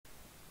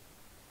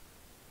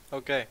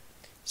Okay,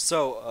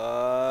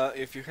 so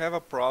if you have a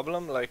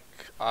problem like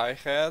I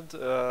had,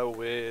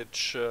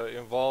 which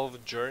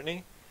involved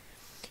Journey,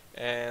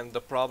 and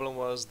the problem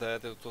was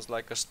that it was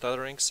like a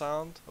stuttering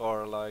sound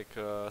or like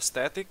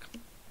static,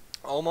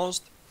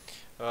 almost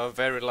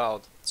very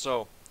loud.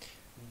 So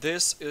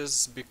this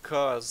is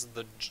because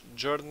the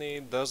Journey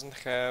doesn't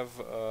have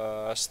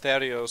a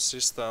stereo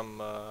system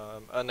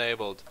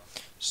enabled.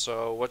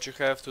 So what you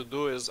have to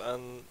do is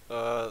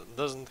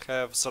doesn't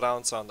have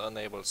surround sound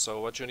enabled.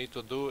 So what you need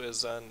to do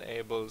is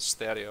enable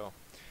stereo.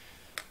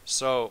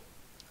 So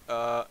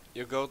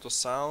you go to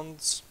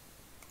sounds,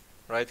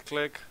 right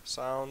click,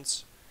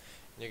 sounds,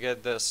 you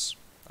get this,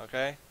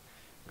 okay?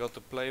 Go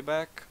to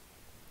playback,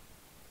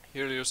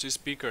 here you see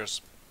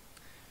speakers.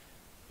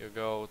 You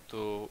go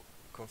to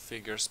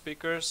configure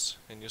speakers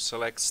and you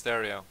select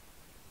stereo.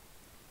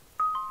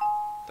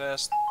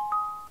 Test.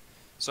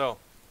 So,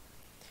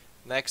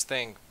 next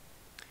thing,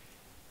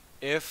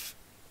 if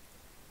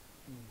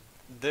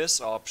this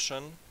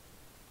option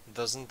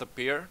doesn't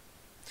appear,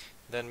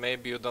 then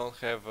maybe you don't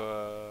have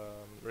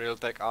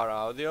Realtek R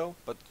audio,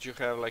 but you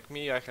have, like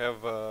me, I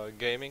have a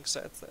gaming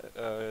set,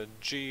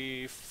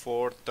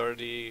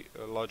 G430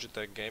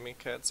 Logitech gaming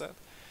headset.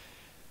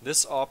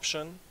 This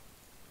option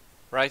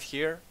right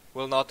here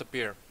will not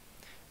appear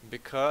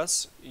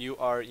because you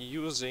are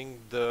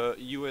using the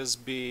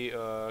USB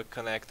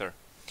connector.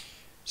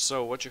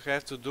 So what you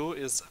have to do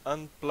is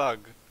unplug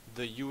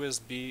the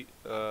USB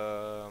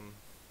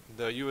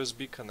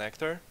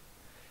connector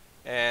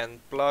and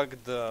plug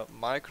the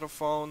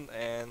microphone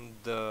and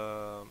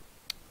the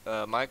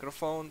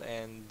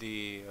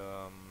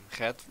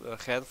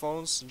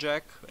headphones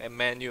jack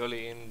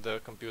manually in the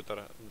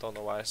computer. Don't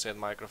know why I said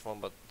microphone,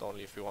 but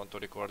only if you want to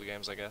record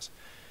games, I guess.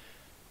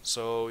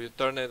 So you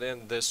turn it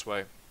in this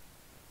way.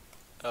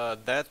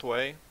 That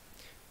way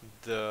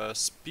the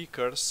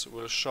speakers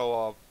will show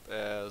up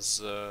as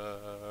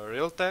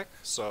Realtek,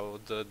 so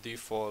the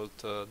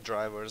default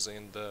drivers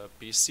in the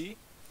PC,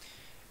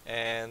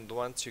 and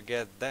once you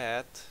get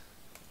that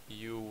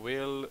you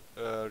will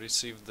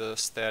receive the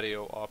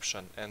stereo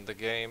option and the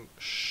game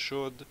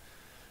should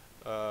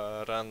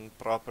run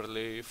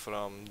properly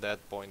from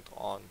that point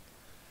on.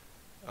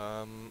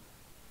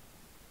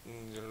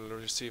 You'll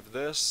receive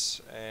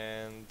this,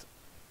 and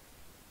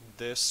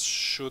this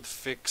should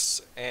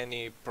fix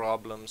any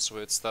problems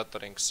with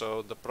stuttering.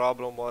 So the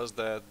problem was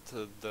that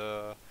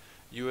the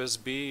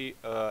USB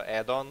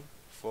add-on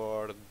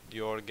for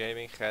your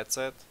gaming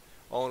headset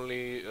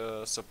only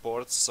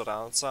supports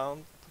surround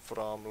sound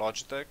from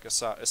Logitech,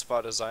 as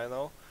far as I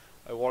know.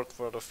 I worked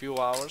for a few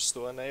hours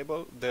to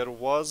enable. There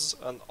was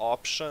an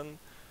option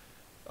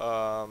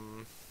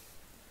to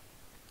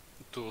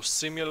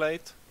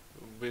simulate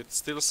with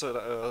still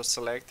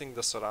selecting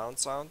the surround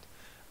sound,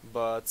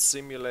 but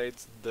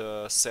simulate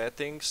the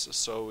settings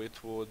so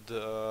it would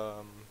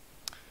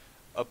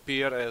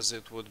appear as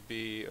it would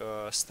be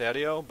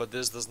stereo, but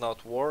this does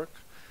not work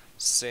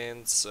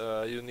since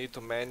you need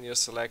to manually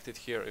select it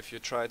here. If you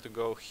try to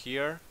go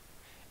here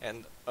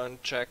and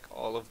uncheck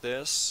all of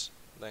this,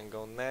 then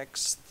go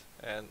next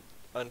and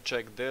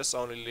uncheck this,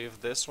 only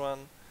leave this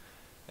one,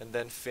 and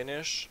then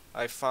finish,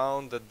 I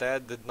found that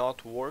that did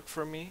not work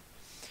for me.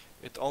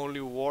 It only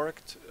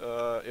worked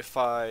if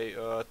I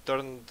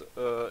turned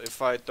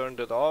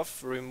it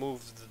off,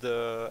 removed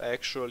the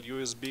actual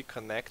USB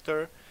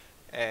connector,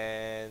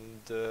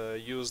 and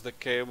used the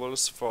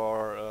cables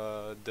for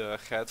the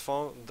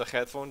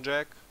headphone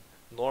jack,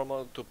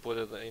 normal, to put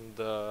it in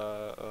the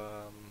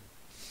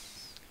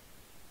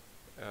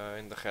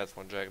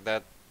headphone jack.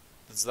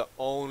 That's the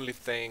only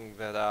thing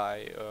that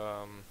I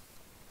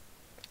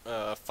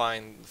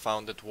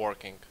found it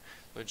working.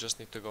 We just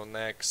need to go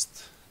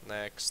next,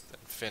 and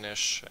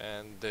finish,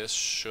 and this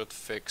should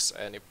fix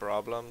any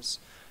problems.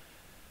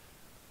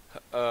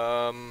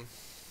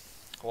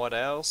 What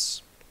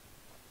else?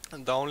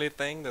 The only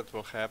thing that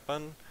will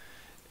happen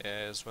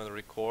is when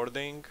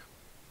recording,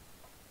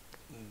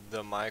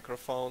 the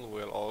microphone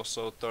will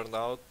also turn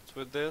out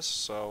with this.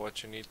 So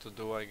what you need to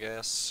do, I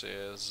guess,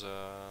 is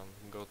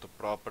go to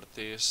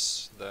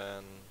properties,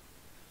 then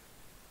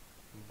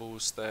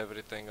boost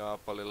everything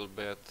up a little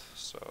bit,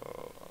 so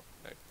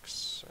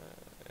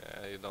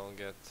yeah, you don't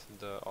get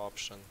the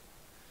option.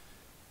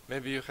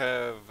 Maybe you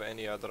have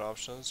any other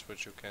options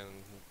which you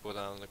can put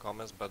down in the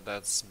comments, but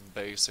that's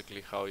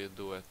basically how you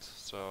do it.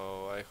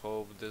 So I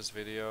hope this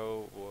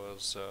video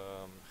was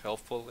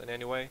helpful in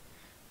any way,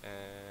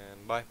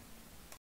 and bye.